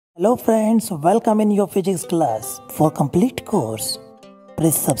Hello friends, welcome in your physics class. For complete course,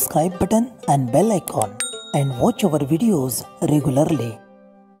 press subscribe button and bell icon and watch our videos regularly.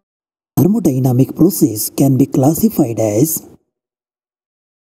 Thermodynamic process can be classified as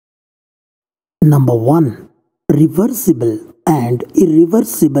number 1. Reversible and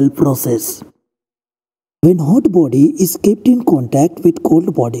irreversible process. When hot body is kept in contact with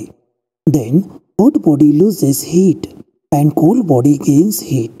cold body, then hot body loses heat and cold body gains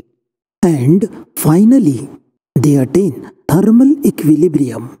heat. And finally, they attain thermal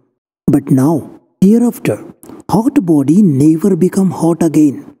equilibrium. But now, hereafter, hot body never become hot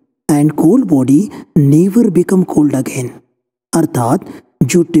again and cold body never become cold again. अर्थात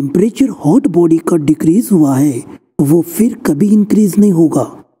जो temperature hot body का decrease हुआ है वो फिर कभी increase नहीं होगा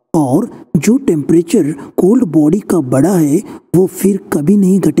और जो टेम्परेचर कोल्ड बॉडी का बढ़ा है वो फिर कभी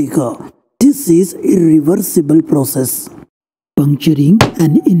नहीं घटेगा. This is irreversible process. Puncturing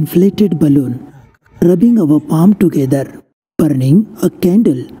an inflated balloon, rubbing our palm together, burning a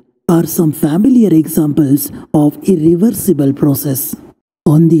candle are some familiar examples of irreversible process.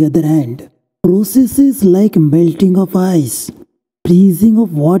 On the other hand, processes like melting of ice, freezing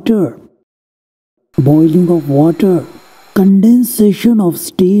of water, boiling of water, condensation of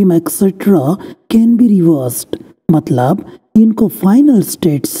steam etc. can be reversed. मतलब इनको final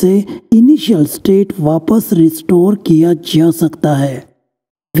state से initial state वापस restore किया जा सकता है.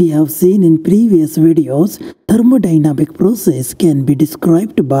 We have seen in previous videos, thermodynamic process can be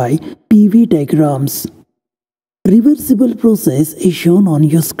described by PV diagrams. Reversible process is shown on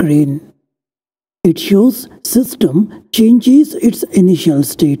your screen. It shows system changes its initial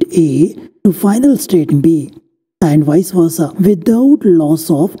state A to final state B and vice versa without loss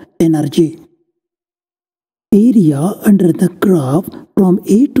of energy. Area under the graph from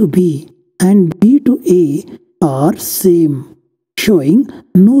A to B and B to A are same, showing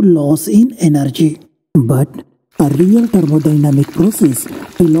no loss in energy. But a real thermodynamic process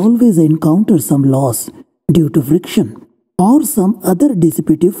will always encounter some loss due to friction or some other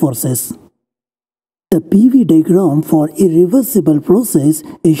dissipative forces. The PV diagram for irreversible process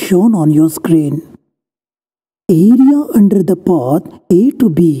is shown on your screen. Area under the path A to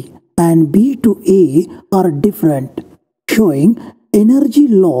B and B to A are different, showing energy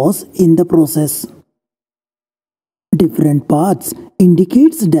loss in the process. Different paths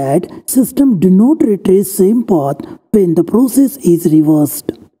indicates that system do not retrace same path when the process is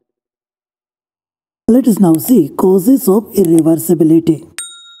reversed. Let us now see causes of irreversibility.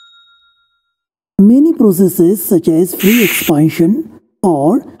 Many processes such as free expansion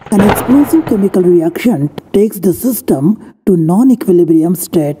or an explosive chemical reaction takes the system to non-equilibrium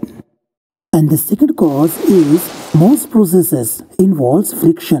state. And the second cause is most processes involves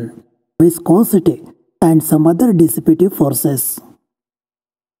friction, viscosity and some other dissipative forces.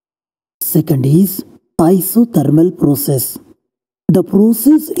 Second is isothermal process. The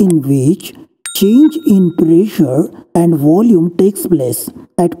process in which change in pressure and volume takes place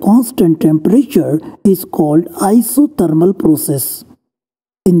at constant temperature is called isothermal process.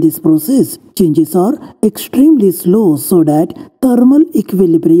 In this process, changes are extremely slow so that thermal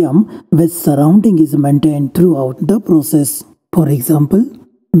equilibrium with surrounding is maintained throughout the process. For example,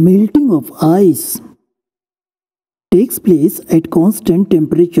 melting of ice takes place at constant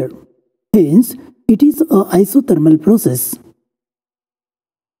temperature. Hence, it is an isothermal process.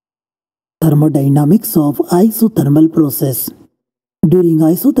 Thermodynamics of isothermal process. During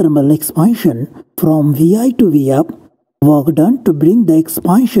isothermal expansion from Vi to Vup, work done to bring the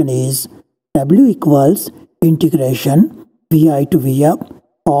expansion is W equals integration Vi to Vup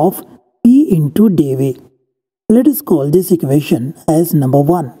of P into dV. Let us call this equation as number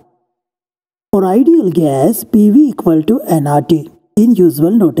 1. For ideal gas, PV equal to nRT in usual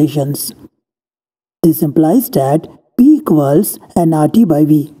notations. This implies that P equals nRT by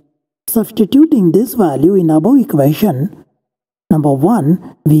V. Substituting this value in above equation, number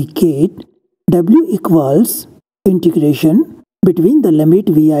 1, we get W equals integration between the limit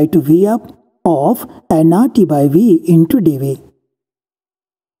Vi to Vup of nRT by V into dV.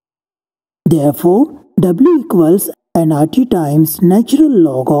 Therefore, W equals nRT times natural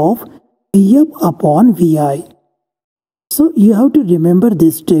log of Vup upon Vi. So you have to remember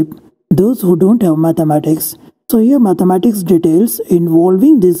this step, those who don't have mathematics. So here mathematics details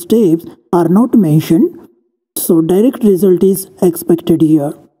involving these steps are not mentioned. So direct result is expected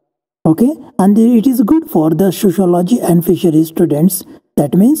here. Okay, and it is good for the sociology and fishery students.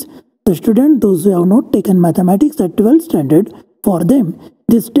 That means the student, those who have not taken mathematics at 12th standard, for them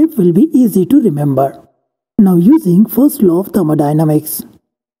this step will be easy to remember. Now using first law of thermodynamics,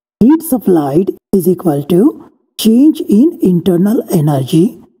 heat supplied is equal to change in internal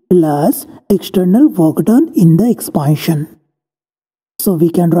energy plus external work done in the expansion. So we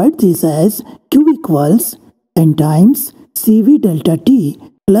can write this as Q equals N times CV delta T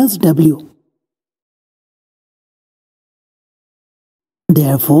plus W.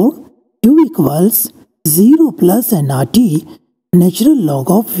 Therefore, Q equals 0 plus nRT natural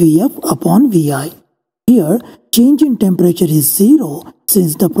log of Vf upon Vi. Here, change in temperature is 0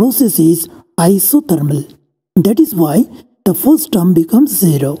 since the process is isothermal. That is why the first term becomes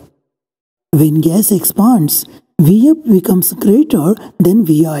 0. When gas expands, Vf becomes greater than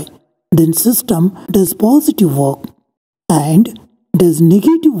Vi. Then system does positive work and does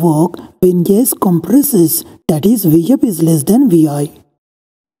negative work when gas compresses, that is Vf is less than Vi.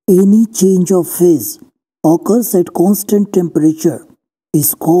 Any change of phase occurs at constant temperature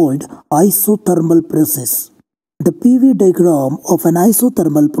is called isothermal process. The PV diagram of an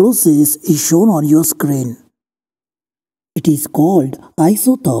isothermal process is shown on your screen. It is called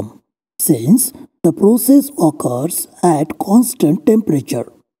isotherm since the process occurs at constant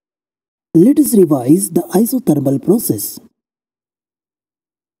temperature. Let us revise the isothermal process.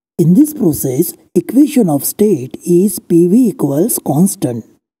 In this process, equation of state is PV equals constant.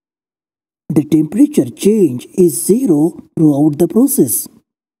 The temperature change is 0 throughout the process.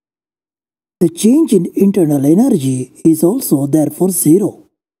 The change in internal energy is also therefore 0.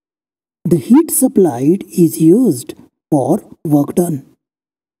 The heat supplied is used for work done.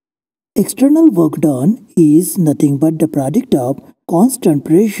 External work done is nothing but the product of constant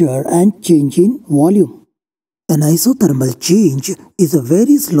pressure and change in volume. An isothermal change is a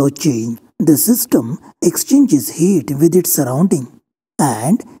very slow change. The system exchanges heat with its surrounding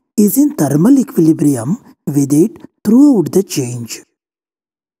and is in thermal equilibrium with it throughout the change.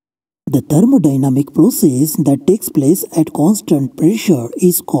 The thermodynamic process that takes place at constant pressure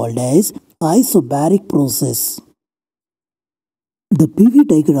is called as Isobaric process. The PV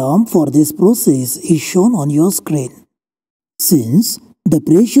diagram for this process is shown on your screen. Since the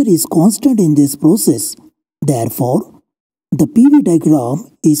pressure is constant in this process, therefore, the PV diagram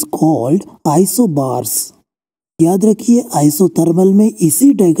is called isobars. याद रखिए isothermal में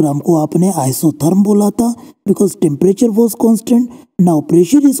इसी diagram को आपने isotherm बोला था because temperature was constant. Now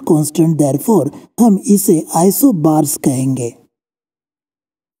pressure is constant, therefore हम इसे आइसोबार्स कहेंगे.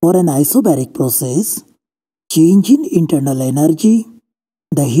 For an isobaric process, change in internal energy,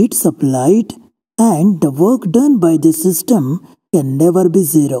 the heat supplied and the work done by the system can never be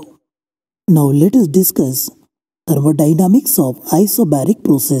zero. Now let us discuss thermodynamics of isobaric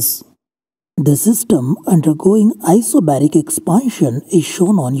process. The system undergoing isobaric expansion is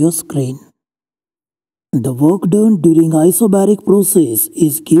shown on your screen. The work done during isobaric process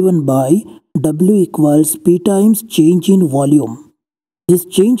is given by W equals P times change in volume. This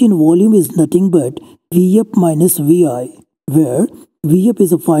change in volume is nothing but Vf minus Vi, where Vf is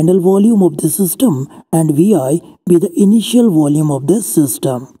the final volume of the system and Vi be the initial volume of the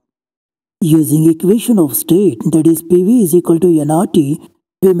system. Using equation of state, that is PV is equal to nRT,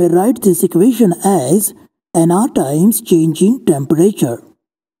 we may write this equation as nR times change in temperature.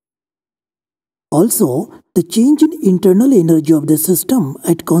 Also, the change in internal energy of the system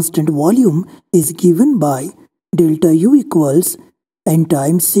at constant volume is given by delta U equals N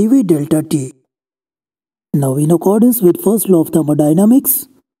times CV delta T. Now, in accordance with first law of thermodynamics,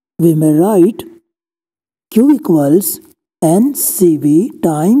 we may write Q equals NCV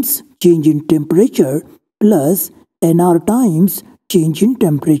times change in temperature plus NR times change in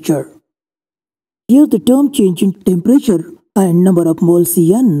temperature. Here the term change in temperature and number of moles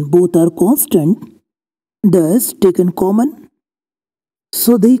N both are constant, thus taken common.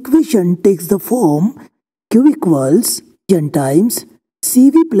 So the equation takes the form Q equals N times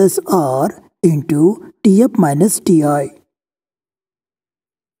CV plus R into Tf minus Ti.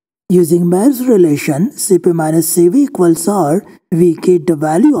 Using Maer's relation Cp minus Cv equals R, we get the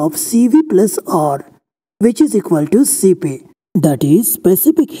value of Cv plus R, which is equal to Cp, that is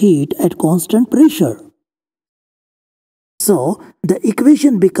specific heat at constant pressure. So, the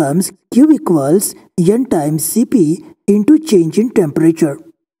equation becomes Q equals N times Cp into change in temperature.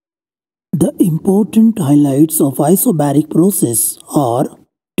 The important highlights of isobaric process are: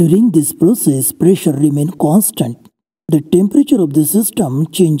 during this process, pressure remains constant. The temperature of the system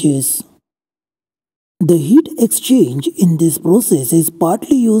changes. The heat exchange in this process is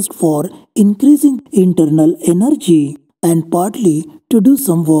partly used for increasing internal energy and partly to do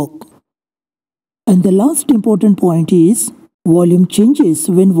some work. And the last important point is volume changes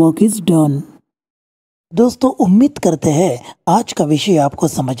when work is done. दोस्तों, उम्मीद करते हैं आज का विषय आपको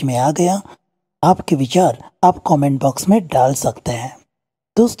समझ में आ गया. आपके विचार आप कमेंट बॉक्स में डाल सकते हैं.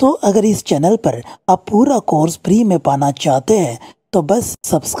 दोस्तों, अगर इस चैनल पर आप पूरा कोर्स फ्री में पाना चाहते हैं तो बस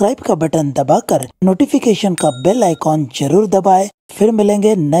सब्सक्राइब का बटन दबाकर नोटिफिकेशन का बेल आइकॉन जरूर दबाएं। फिर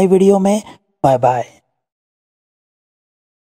मिलेंगे नए वीडियो में। Bye bye.